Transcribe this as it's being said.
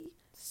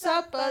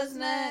Sup,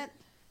 Buzznet?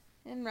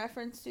 In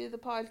reference to the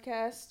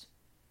podcast.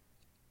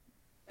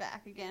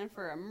 Back again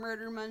for a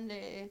Murder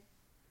Monday.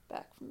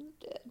 Back from the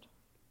dead.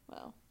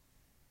 Well,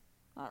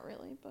 not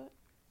really, but...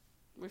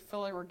 We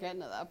feel like we're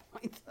getting to that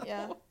point, though.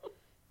 Yeah.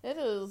 It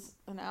is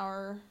an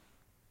hour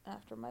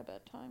after my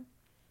bedtime.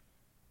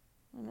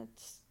 And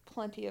it's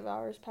plenty of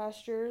hours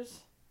past yours.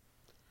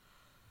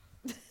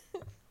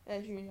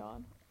 As you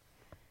yawn.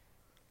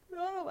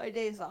 Not on my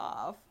days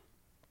off.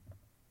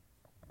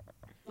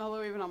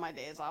 Although even on my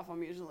days off,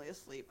 I'm usually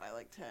asleep by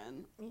like 10.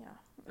 Yeah.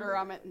 Or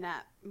I'm at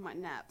my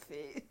nap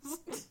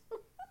phase.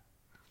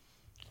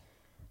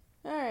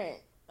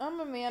 Alright. I'm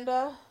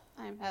Amanda.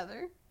 I'm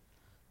Heather.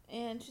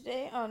 And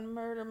today on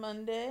Murder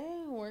Monday,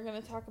 we're going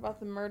to talk about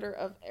the murder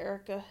of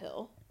Erica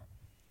Hill.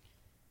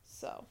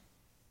 So,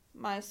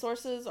 my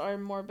sources are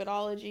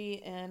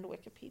Morbidology and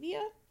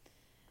Wikipedia.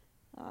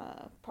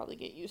 Probably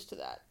get used to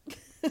that.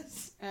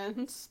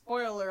 And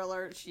spoiler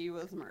alert, she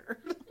was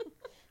murdered.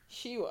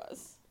 She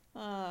was.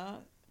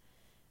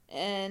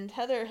 And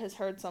Heather has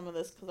heard some of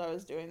this because I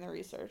was doing the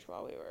research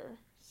while we were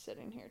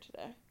sitting here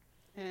today.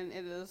 And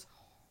it is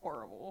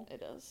horrible.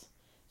 It is.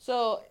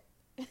 So,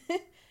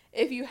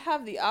 if you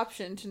have the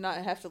option to not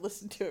have to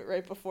listen to it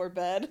right before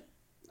bed.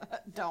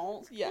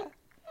 Don't. Yeah.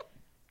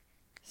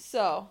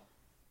 So,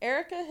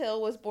 Erica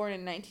Hill was born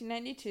in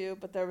 1992,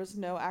 but there was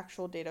no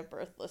actual date of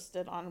birth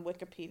listed on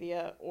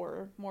Wikipedia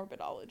or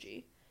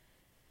Morbidology.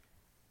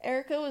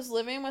 Erica was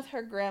living with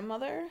her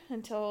grandmother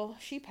until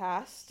she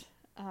passed.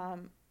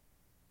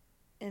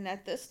 And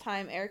at this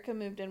time, Erica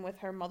moved in with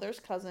her mother's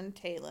cousin,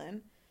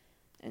 Taylin.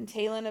 And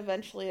Taylin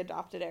eventually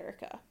adopted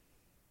Erica.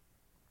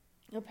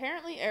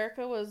 Apparently,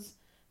 Erica was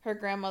her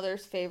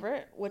grandmother's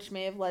favorite, which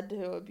may have led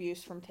to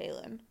abuse from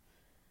Taylin.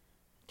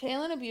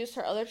 Taylin abused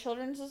her other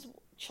children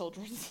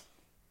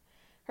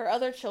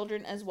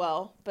as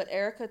well, but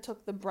Erica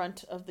took the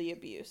brunt of the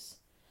abuse.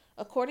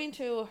 According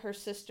to her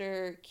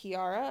sister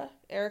Kiara,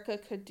 Erica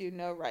could do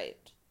no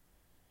right.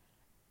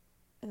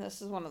 And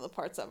this is one of the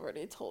parts I've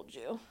already told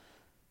you.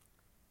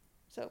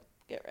 So,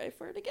 get ready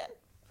for it again.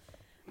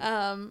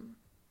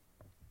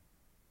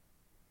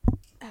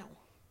 Ow.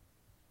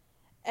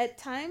 At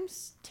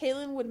times,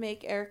 Taylin would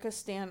make Erica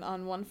stand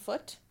on one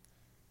foot,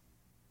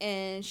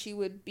 and she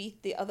would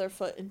beat the other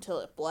foot until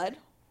it bled.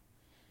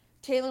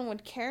 Taylin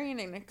would carry an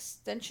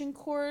extension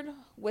cord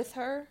with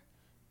her,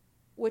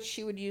 which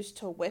she would use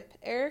to whip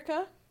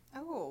Erica.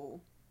 Oh.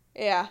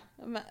 Yeah,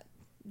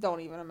 don't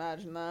even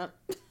imagine that.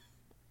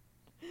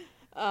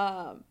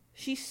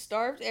 She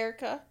starved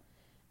Erica,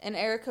 and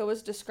Erica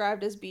was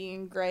described as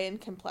being gray in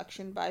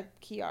complexion by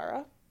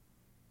Kiara.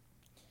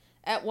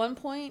 At one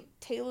point,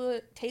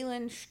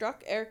 Taylin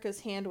struck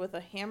Erica's hand with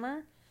a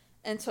hammer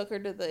and took her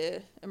to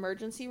the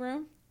emergency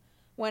room.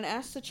 When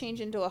asked to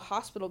change into a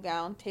hospital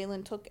gown,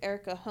 Taylin took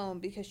Erica home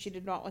because she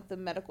did not want the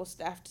medical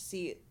staff to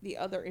see the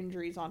other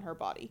injuries on her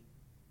body.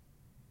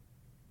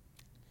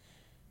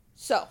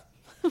 So,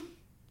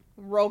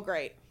 real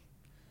great.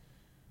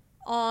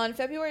 On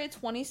February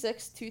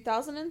 26,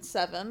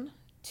 2007,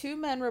 two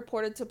men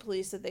reported to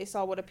police that they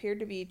saw what appeared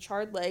to be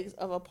charred legs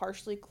of a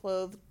partially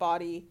clothed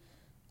body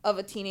of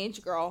a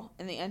teenage girl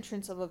in the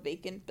entrance of a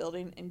vacant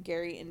building in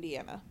Gary,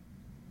 Indiana.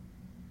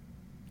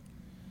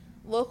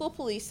 Local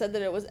police said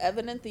that it was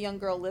evident the young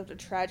girl lived a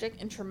tragic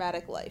and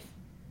traumatic life.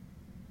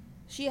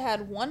 She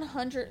had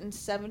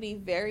 170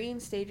 varying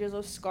stages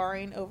of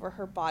scarring over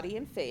her body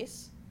and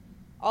face.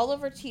 All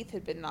of her teeth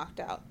had been knocked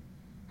out.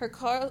 Her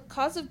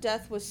cause of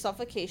death was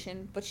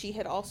suffocation, but she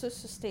had also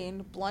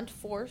sustained blunt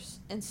force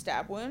and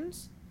stab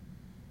wounds.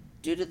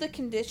 Due to the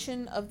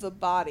condition of the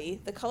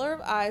body, the color of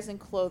eyes and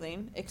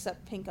clothing,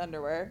 except pink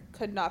underwear,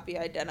 could not be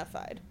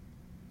identified.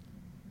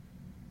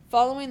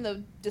 Following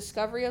the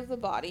discovery of the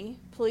body,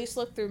 police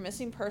looked through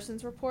missing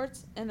persons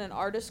reports, and an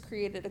artist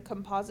created a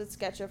composite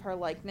sketch of her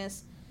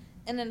likeness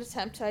in an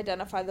attempt to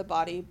identify the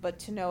body, but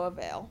to no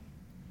avail.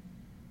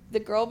 The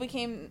girl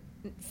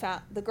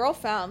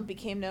found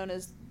became known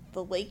as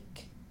the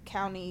Lake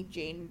County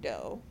Jane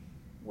Doe,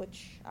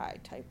 which I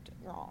typed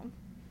wrong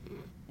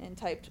and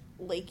typed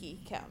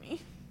Lakey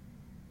County.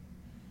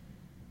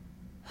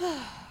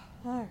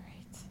 Alright.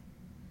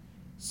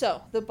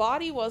 So, the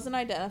body wasn't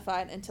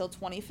identified until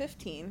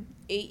 2015,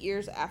 8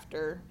 years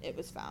after it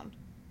was found.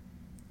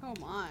 Oh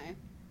my.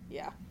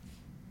 Yeah.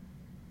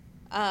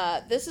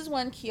 This is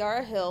when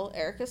Kiara Hill,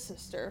 Erica's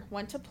sister,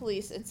 went to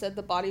police and said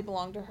the body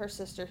belonged to her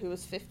sister, who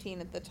was 15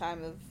 at the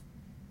time of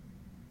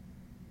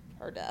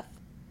her death.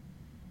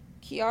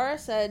 Kiara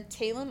said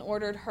Taylin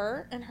ordered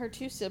her and her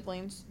two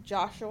siblings,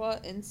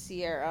 Joshua and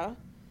Sierra,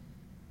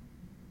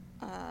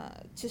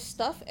 to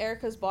stuff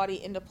Erica's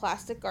body into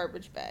plastic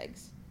garbage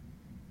bags.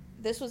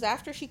 This was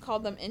after she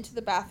called them into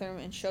the bathroom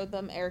and showed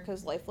them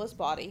Erica's lifeless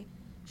body.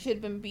 She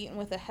had been beaten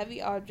with a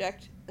heavy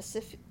object,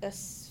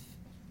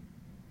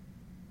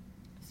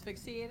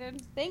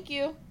 Asphyxiated? Thank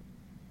you.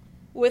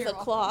 With You're a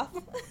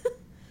cloth,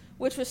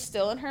 which was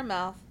still in her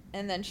mouth,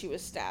 and then she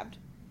was stabbed.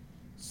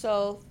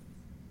 So,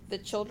 the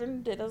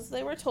children did as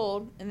they were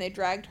told, and they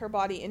dragged her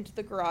body into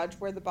the garage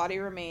where the body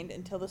remained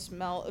until the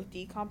smell of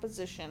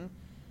decomposition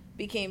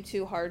became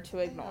too hard to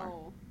ignore.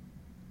 Ew.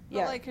 But,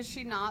 Yeah. like, could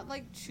she not,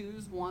 like,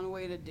 choose one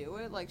way to do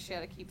it? Like, she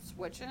had to keep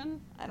switching?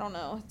 I don't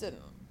know. It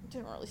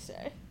didn't really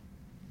say.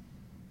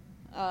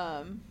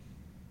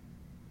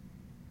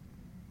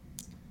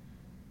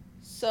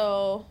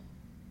 So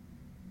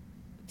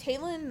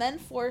Taylin then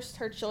forced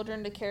her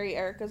children to carry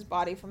Erica's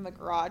body from the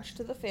garage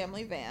to the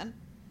family van.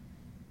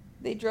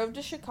 They drove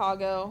to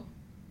Chicago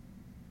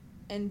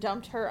and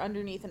dumped her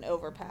underneath an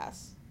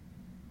overpass.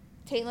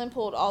 Taylin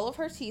pulled all of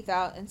her teeth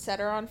out and set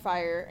her on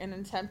fire in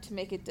an attempt to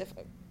make it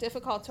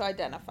difficult to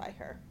identify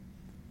her.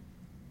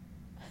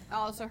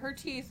 Oh, so her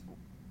teeth...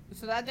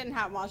 So that didn't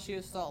happen while she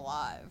was still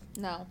alive.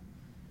 No.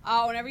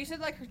 Oh, whenever you said,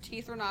 like, her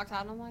teeth were knocked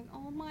out, I'm like,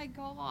 oh my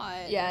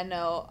god. Yeah,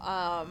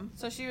 no.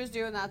 So she was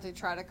doing that to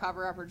try to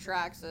cover up her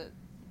tracks that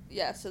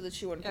Yeah, so that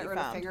she wouldn't get be rid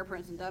of found.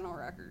 fingerprints and dental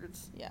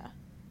records. Yeah.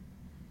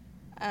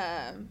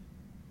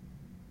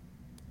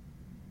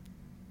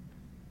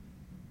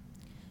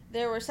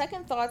 There were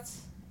second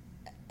thoughts.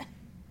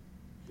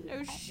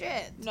 No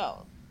shit.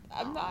 No,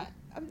 I'm Aw.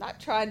 not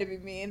trying to be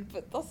mean,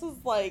 but this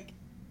is like,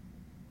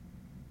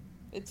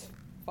 it's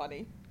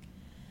funny.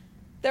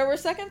 There were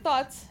second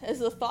thoughts as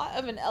the thought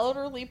of an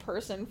elderly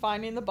person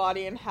finding the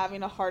body and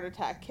having a heart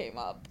attack came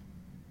up.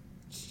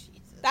 Jesus.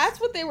 That's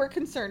what they were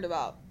concerned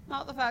about.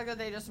 Not the fact that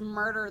they just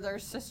murdered their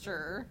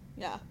sister.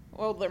 Yeah.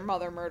 Well, their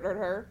mother murdered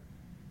her.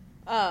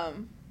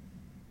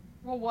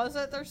 Well, was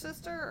it their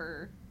sister,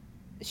 or?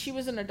 She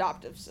was an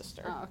adoptive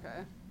sister. Oh,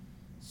 okay.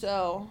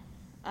 So,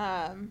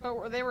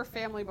 But they were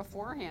family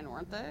beforehand,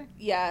 weren't they?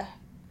 yeah.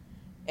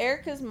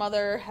 Erica's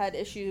mother had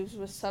issues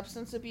with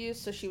substance abuse,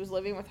 so she was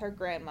living with her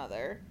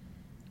grandmother.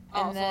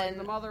 Oh, And so like, then,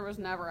 the mother was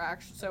never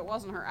actually... So it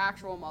wasn't her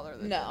actual mother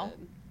that No.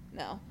 did it.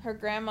 no, her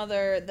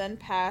grandmother then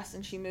passed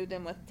and she moved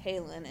in with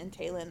Taylin, and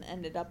Taylin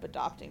ended up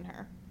adopting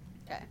her.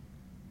 Okay.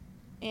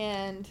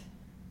 And,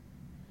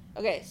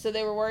 okay, so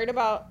they were worried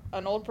about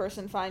an old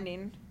person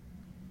finding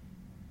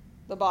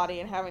the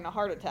body and having a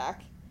heart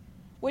attack,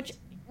 which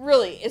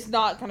really is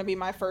not going to be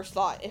my first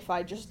thought if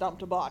I just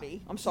dumped a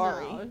body. I'm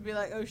sorry. No, it'd be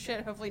like, oh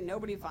shit, hopefully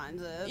nobody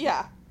finds it.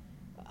 Yeah.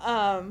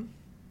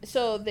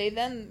 So they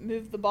then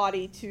moved the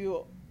body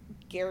to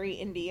Gary,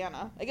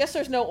 Indiana. I guess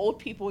there's no old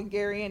people in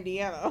Gary,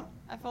 Indiana.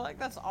 I feel like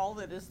that's all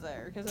that is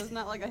there, because isn't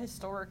that like a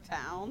historic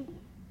town?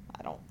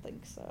 I don't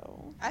think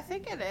so. I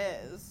think it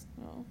is.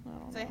 No, I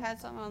don't They know. had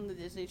something on the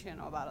Disney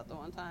Channel about it the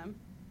one time.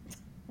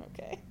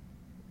 Okay.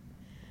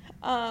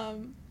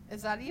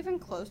 Is that even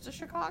close to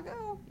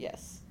Chicago?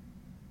 Yes.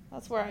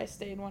 That's where I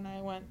stayed when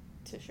I went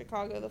to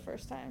Chicago the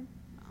first time.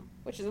 Oh.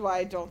 Which is why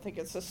I don't think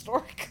it's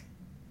historic.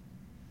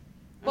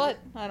 But,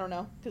 I don't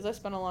know, because I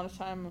spent a lot of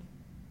time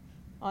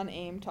on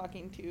AIM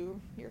talking to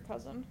your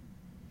cousin.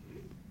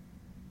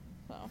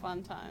 So,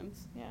 Fun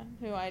times. yeah,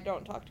 who I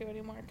don't talk to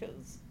anymore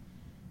because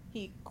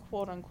he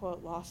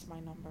quote-unquote lost my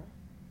number.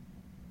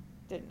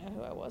 Didn't know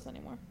who I was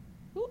anymore.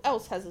 Who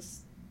else has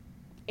this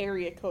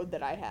area code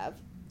that I have?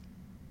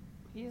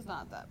 He's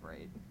not that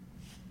bright.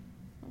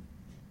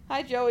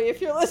 Hi, Joey,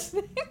 if you're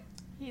listening.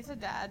 He's a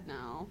dad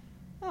now.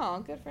 Oh,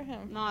 good for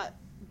him. Not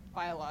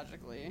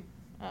biologically.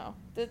 Oh,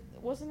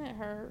 wasn't it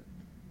her?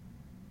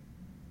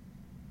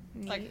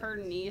 Like her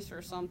niece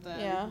or something.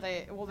 Yeah.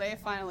 They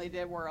finally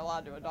were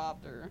allowed to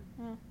adopt her.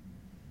 Oh.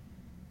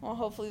 Well,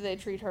 hopefully they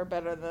treat her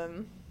better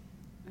than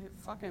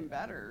Fucking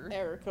better.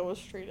 Erica was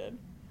treated.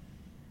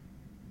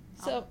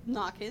 So, I'll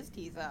knock his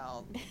teeth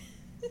out.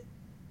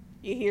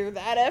 you hear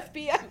that,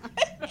 FBI?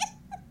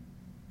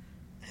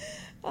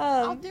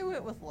 I'll do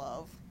it with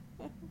love.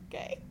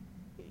 Okay.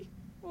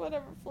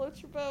 Whatever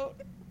floats your boat.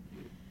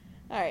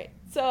 Alright,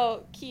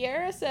 so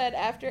Kiara said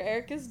after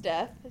Erica's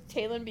death,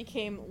 Taylin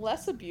became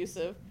less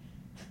abusive,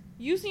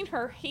 using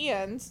her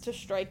hands to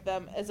strike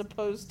them as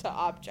opposed to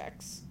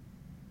objects.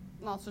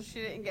 Also, she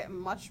didn't get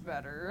much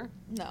better.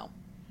 No.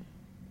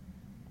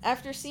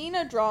 After seeing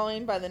a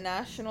drawing by the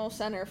National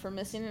Center for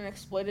Missing and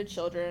Exploited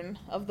Children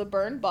of the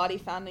burned body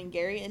found in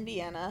Gary,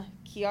 Indiana,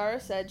 Kiara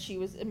said she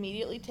was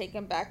immediately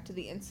taken back to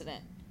the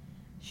incident.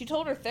 She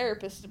told her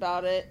therapist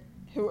about it,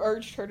 who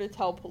urged her to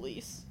tell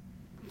police.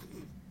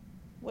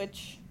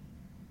 Which,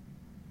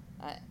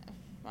 I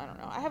don't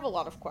know. I have a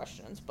lot of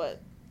questions,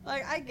 but...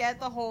 Like, I get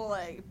the whole,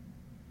 like,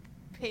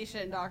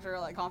 patient-doctor,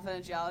 like,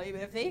 confidentiality,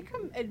 but if they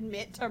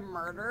admit to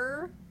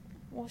murder...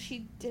 Well,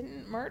 she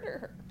didn't murder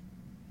her.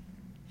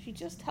 She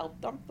just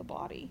helped dump the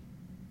body.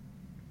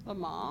 The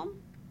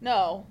mom?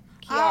 No,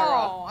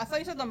 Kiara. Oh, I thought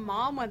you said the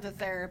mom went to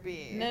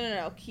therapy.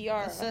 No,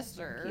 Kiara. The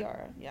sister.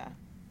 Kiara, yeah.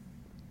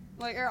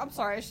 Like, I'm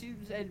sorry, she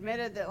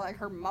admitted that, like,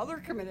 her mother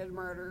committed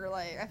murder.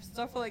 Like, I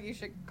still feel like you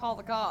should call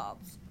the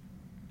cops.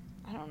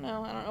 I don't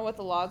know what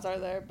the laws are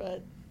there,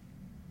 but...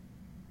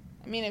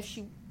 I mean, if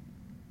she...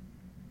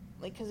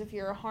 Like, because if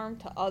you're a harm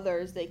to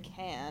others, they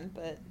can,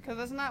 but... Because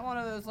it's not one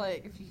of those,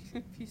 like,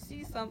 if you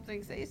see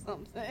something, say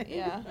something.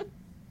 Yeah.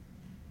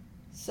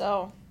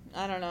 So,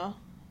 I don't know.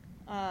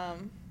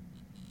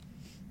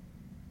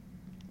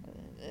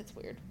 It's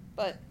weird.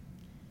 But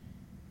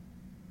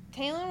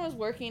Taylin was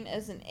working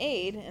as an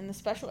aide in the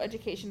special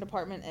education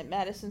department at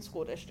Madison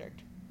School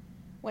District.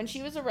 When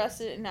she was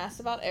arrested and asked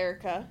about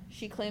Erica,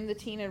 she claimed the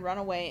teen had run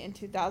away in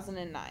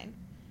 2009,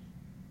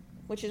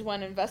 which is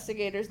when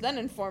investigators then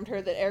informed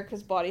her that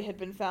Erica's body had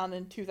been found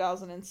in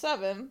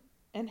 2007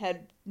 and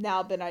had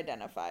now been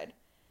identified.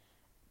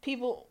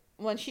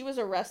 When she was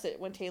arrested,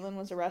 when Taylin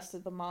was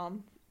arrested, the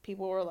mom,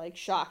 people were, like,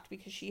 shocked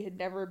because she had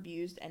never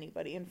abused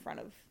anybody in front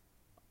of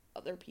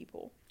other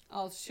people.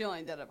 Oh, she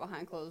only did it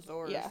behind closed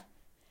doors. Yeah.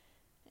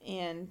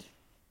 And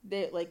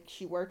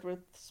she worked with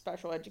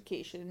special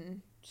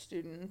education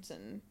students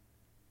and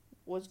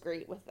was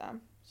great with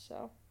them.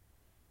 So,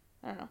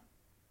 I don't know.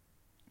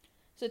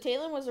 So,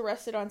 Taylin was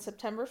arrested on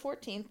September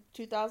 14th,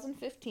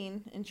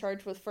 2015, and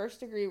charged with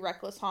first-degree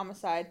reckless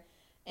homicide,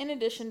 in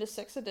addition to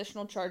 6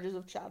 additional charges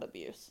of child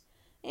abuse.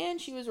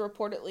 And she was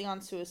reportedly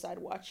on suicide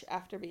watch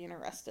after being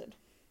arrested.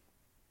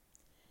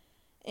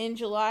 In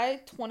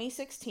July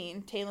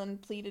 2016,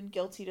 Taylin pleaded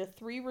guilty to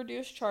 3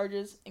 reduced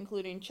charges,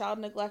 including child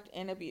neglect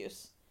and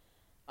abuse.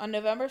 On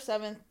November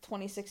 7th,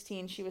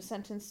 2016, she was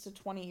sentenced to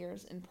 20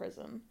 years in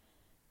prison.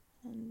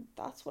 And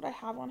that's what I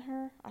have on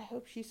her. I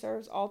hope she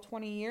serves all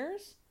 20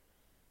 years.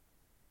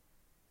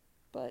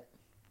 But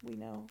we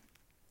know.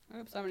 I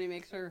hope somebody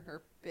makes her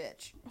her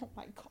bitch. Oh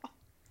my god.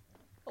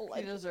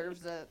 She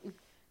deserves it.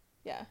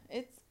 Yeah,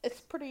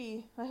 it's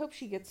pretty... I hope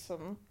she gets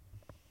some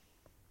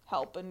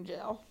help in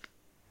jail.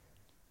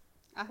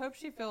 I hope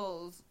she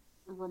feels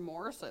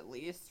remorse, at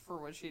least, for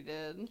what she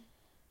did.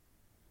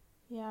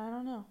 Yeah, I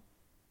don't know.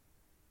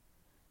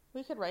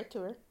 We could write to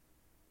her.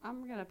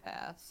 I'm gonna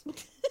pass.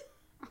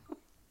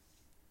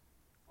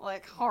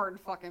 Like, hard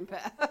fucking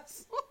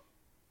pass.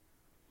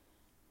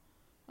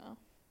 Well.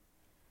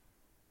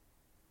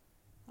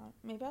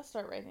 Maybe I'll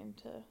start writing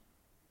to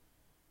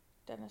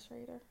Dennis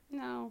Rader.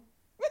 No.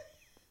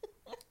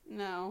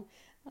 No.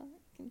 I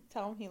can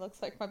tell him he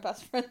looks like my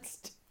best friend's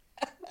dad.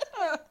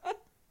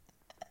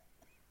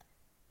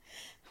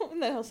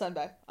 And then he'll send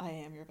back, I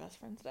am your best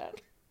friend's dad.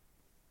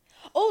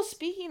 Oh,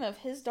 speaking of,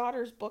 his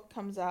daughter's book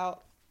comes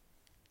out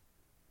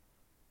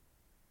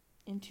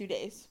in 2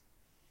 days.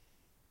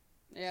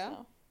 Yeah?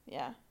 So,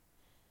 yeah.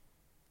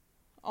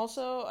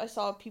 Also, I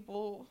saw a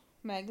People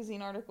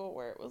magazine article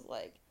where it was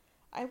like,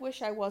 I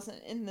wish I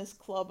wasn't in this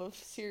club of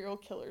serial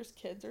killers'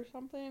 kids or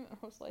something. I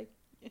was like,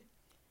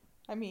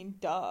 I mean,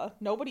 duh.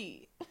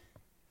 Nobody...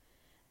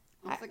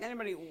 I don't think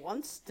anybody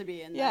wants to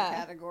be in that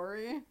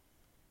category.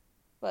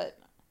 But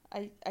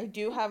I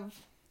do have...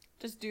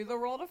 Just do the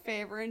world a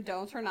favor and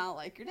don't turn out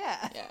like your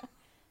dad. Yeah.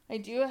 I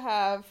do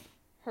have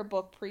her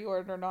book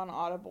pre-ordered on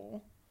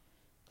Audible.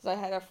 Because I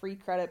had a free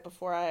credit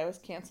before I was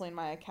canceling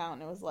my account.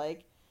 And it was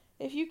like,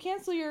 if you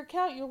cancel your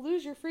account, you'll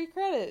lose your free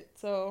credit.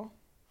 So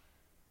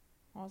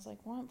I was like,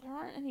 well, there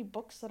aren't any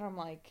books that I'm,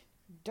 like,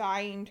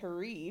 dying to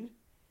read.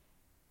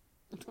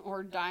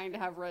 Or dying to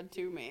have read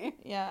to me.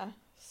 Yeah.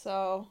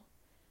 So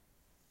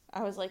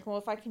I was like, well,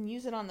 if I can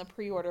use it on the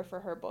pre-order for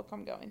her book,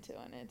 I'm going to.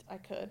 And I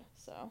could.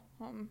 So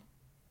I'm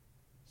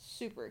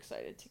super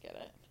excited to get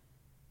it.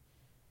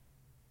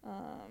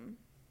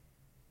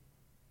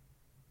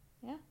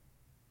 Yeah.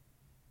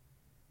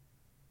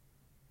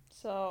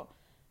 So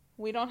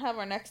we don't have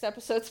our next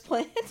episodes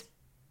planned.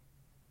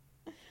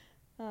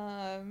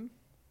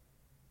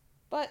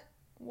 But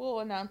we'll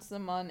announce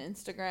them on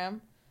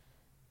Instagram,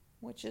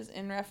 which is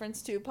In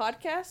Reference To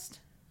Podcast.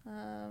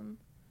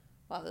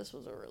 Wow, this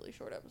was a really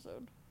short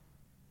episode.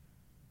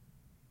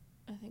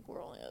 I think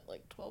we're only at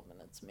like 12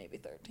 minutes, maybe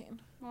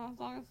 13. Well, as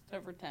long as it's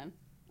over 10.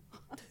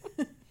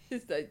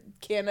 I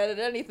can't edit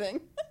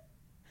anything.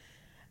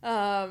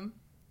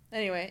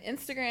 Anyway,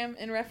 Instagram,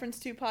 In Reference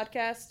To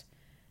Podcast.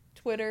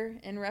 Twitter,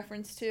 In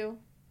Reference To.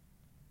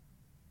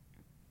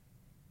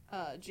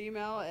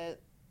 Gmail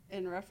at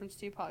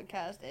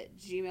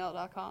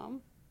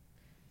inreferencetopodcast@gmail.com.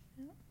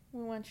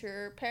 We want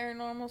your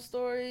paranormal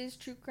stories,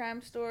 true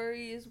crime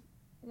stories.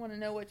 Want to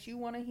know what you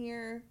want to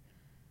hear.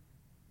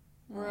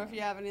 Or if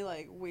you have any,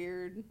 like,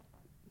 weird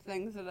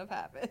things that have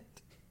happened.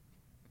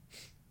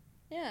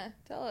 Yeah,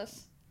 tell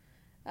us.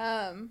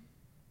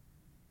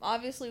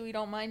 Obviously, we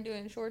don't mind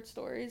doing short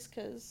stories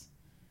because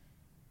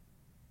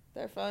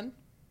they're fun.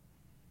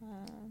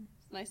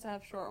 It's nice to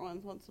have short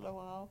ones once in a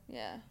while.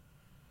 Yeah.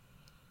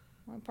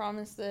 I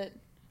promise that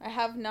I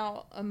have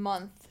now a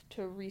month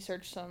to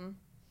research some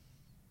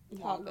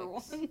Longer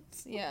topics.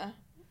 ones. Yeah.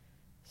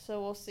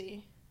 So we'll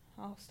see.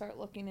 I'll start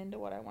looking into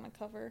what I want to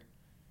cover.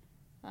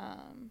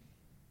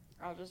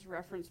 I'll just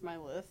reference my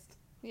list.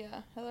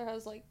 Yeah, Heather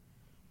has like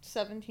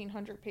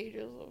 1,700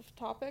 pages of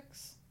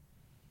topics.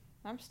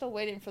 I'm still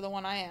waiting for the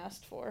one I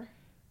asked for.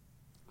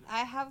 I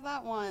have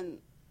that one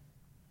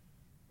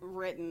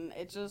written.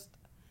 It just,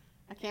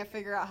 I can't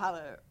figure out how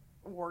to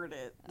word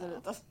it that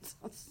it doesn't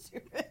sound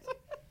stupid.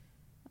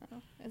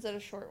 Oh. Is it a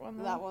short one,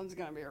 though? That one's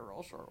going to be a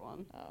real short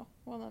one. Oh,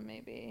 well then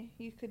maybe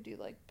you could do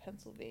like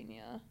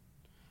Pennsylvania.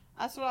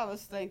 That's what I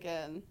was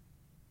thinking.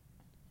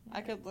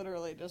 I could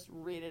literally just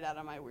read it out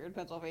of my weird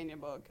Pennsylvania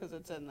book because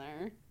it's in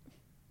there.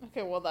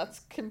 Okay, well that's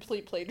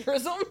complete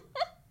plagiarism.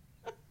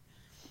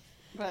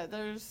 But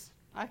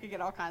I could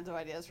get all kinds of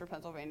ideas for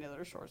Pennsylvania that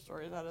are short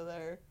stories out of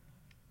there.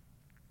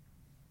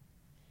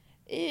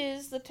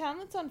 Is the town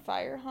that's on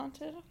fire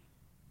haunted?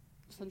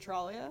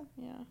 Centralia?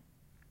 Yeah.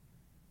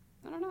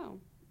 I don't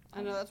know.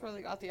 I know that's where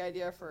they got the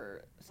idea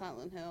for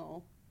Silent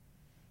Hill.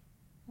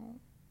 Well,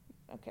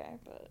 okay,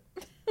 but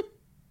I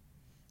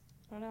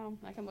don't know.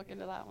 I can look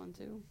into that one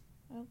too.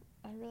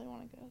 I really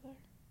want to go there.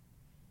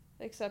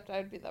 Except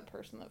I'd be that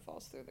person that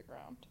falls through the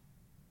ground.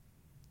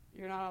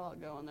 You're not allowed to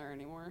go in there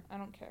anymore. I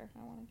don't care.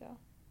 I want to go.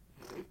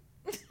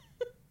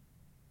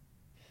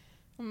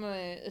 I'm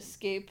gonna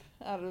escape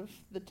out of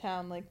the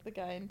town like the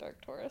guy in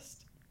Dark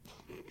Tourist.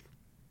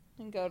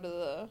 And go to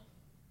the...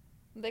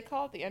 They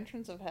call it the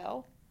entrance of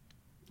hell?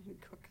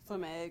 Cook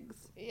some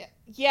eggs. Yeah.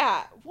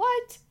 Yeah.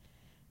 What?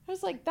 I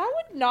was like, that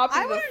would not be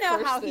I the want to know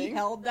first how thing. he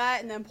held that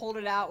and then pulled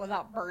it out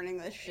without burning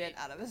the shit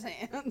out of his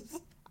hands.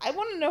 I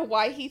want to know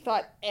why he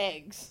thought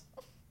eggs.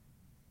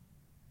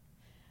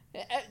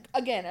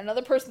 Again,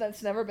 another person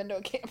that's never been to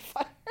a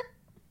campfire.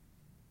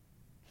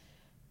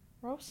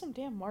 Roast some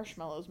damn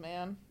marshmallows,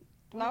 man.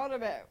 That would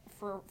have been,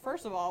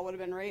 first of all, would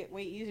have been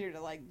way easier to,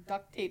 like,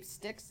 duct tape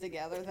sticks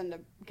together than to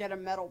get a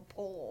metal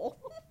pole.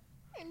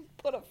 And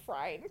put a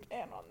frying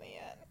pan on the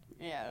end.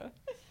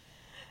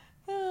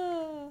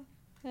 Yeah.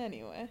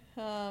 Anyway,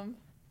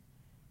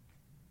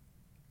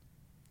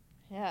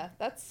 yeah,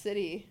 that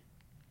city.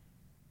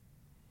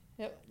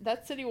 Yep,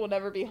 that city will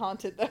never be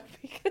haunted though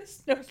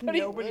because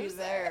nobody Nobody's lives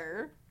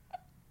there.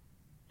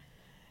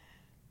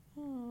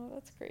 Oh,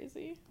 that's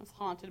crazy. It's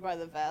haunted by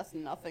the vast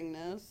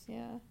nothingness.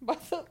 Yeah, by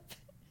the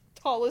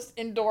tallest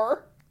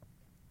indoor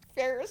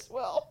Ferris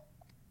wheel.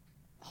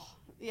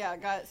 Yeah,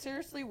 guys,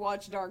 seriously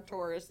watch Dark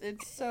Tourist.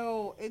 It's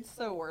so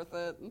worth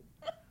it.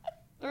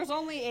 There's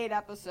only 8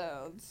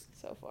 episodes.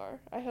 So far.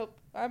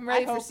 I'm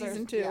ready for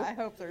season 2. Yeah, I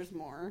hope there's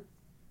more.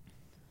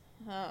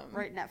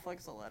 Write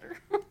Netflix a letter.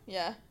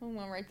 Yeah, I'm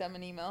gonna write them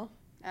an email.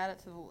 Add it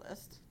to the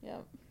list.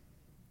 Yep.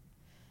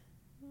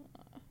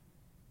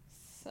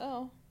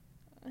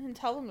 And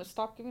tell them to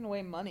stop giving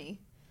away money.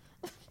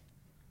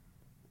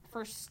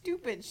 For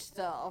stupid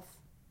stuff.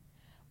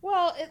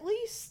 Well, at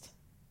least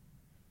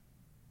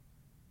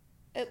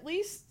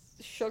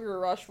Sugar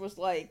Rush was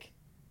like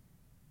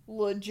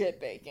legit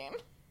baking.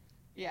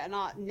 Yeah,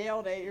 not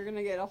nailed it. You're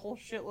gonna get a whole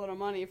shitload of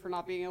money for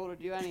not being able to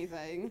do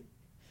anything.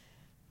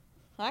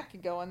 I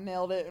could go and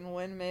nailed it and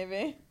win,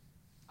 maybe.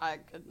 I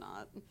could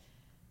not.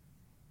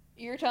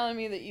 You're telling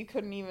me that you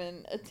couldn't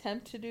even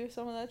attempt to do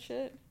some of that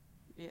shit?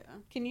 Yeah.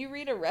 Can you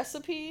read a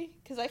recipe?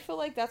 Because I feel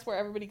like that's where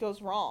everybody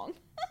goes wrong.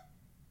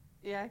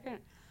 Yeah, I can.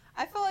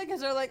 I feel like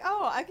because they're like,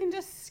 oh, I can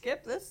just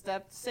skip this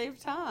step to save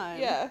time.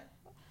 Yeah.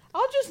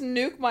 I'll just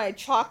nuke my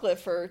chocolate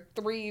for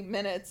 3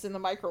 minutes in the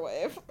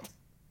microwave.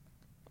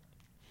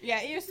 Yeah,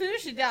 as soon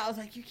as she did, I was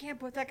like, you can't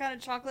put that kind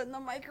of chocolate in the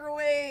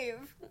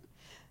microwave.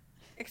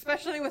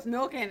 Especially with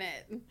milk in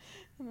it. And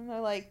then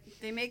they're like...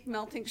 They make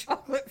melting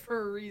chocolate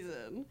for a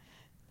reason.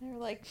 They're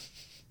like,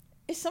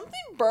 is something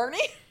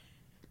burning?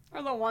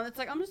 Or the one that's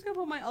like, I'm just going to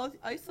put my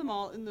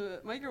isomalt in the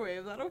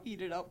microwave. That'll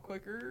heat it up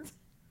quicker.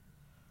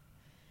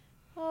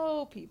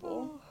 Oh,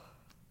 people.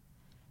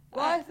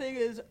 My thing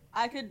is,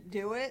 I could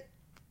do it,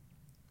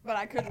 but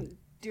I couldn't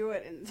do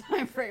it in the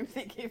time frame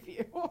they give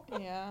you.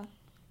 Yeah.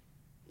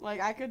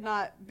 Like, I could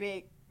not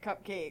bake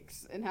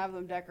cupcakes and have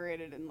them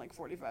decorated in, like,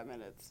 45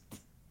 minutes.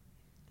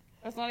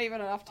 That's not even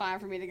enough time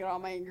for me to get all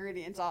my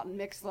ingredients out and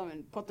mix them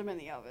and put them in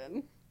the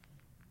oven.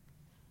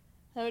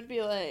 That would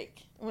be like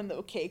when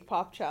the cake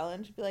pop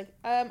challenge would be like,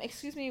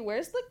 excuse me,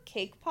 where's the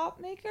cake pop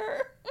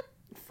maker?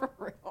 For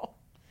real.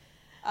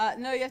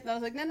 No, yes, no. I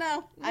was like,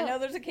 no. I know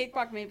there's a cake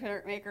pop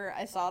maker.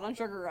 I saw it on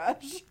Sugar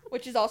Rush.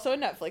 Which is also a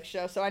Netflix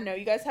show, so I know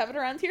you guys have it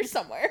around here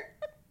somewhere.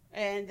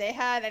 And they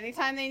had,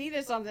 anytime they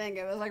needed something,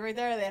 it was like right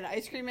there. They had an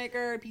ice cream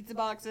maker, pizza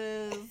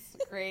boxes,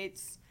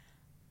 crates.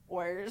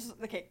 Where's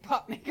the cake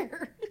pop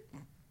maker?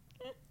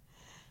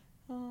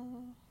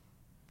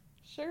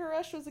 Sugar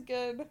Rush was a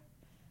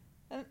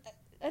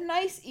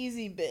nice,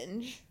 easy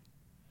binge.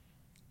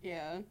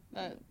 Yeah,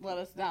 that let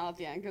us down at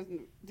the end because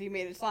he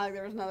made it sound like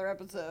there was another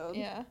episode.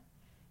 Yeah.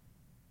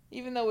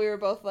 Even though we were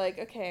both like,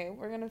 okay,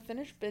 we're going to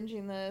finish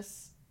binging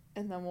this,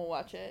 and then we'll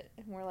watch it.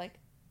 And we're like,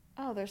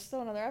 oh, there's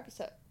still another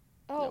episode.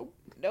 Oh,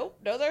 nope,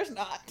 no, there's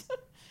not.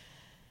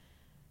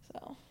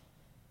 So,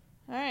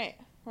 alright,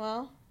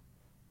 well,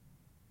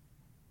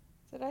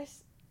 I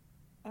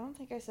don't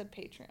think I said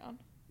Patreon.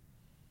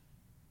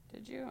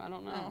 Did you? I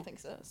don't know. I don't think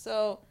so.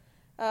 So,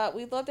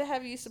 we'd love to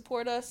have you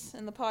support us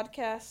in the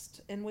podcast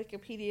in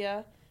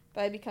Wikipedia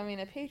by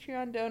becoming a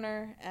Patreon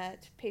donor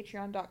at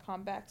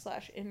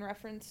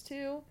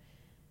patreon.com/inreference2.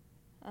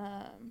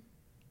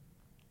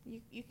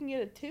 You can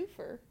get a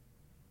twofer.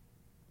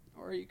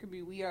 Or you could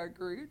be We Are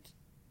Groot.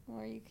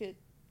 Or you could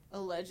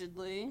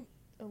allegedly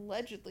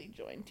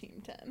join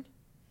Team 10.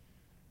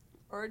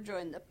 Or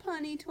join the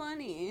Punny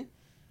 20.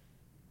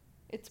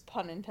 It's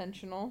pun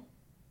intentional.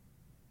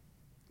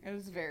 It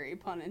was very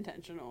pun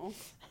intentional.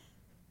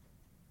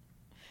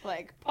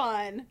 Like,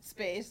 pun,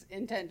 space,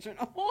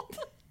 intentional.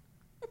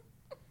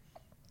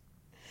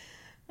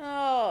 Oh,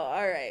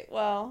 alright.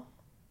 Well,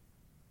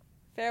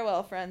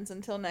 farewell, friends.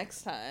 Until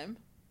next time.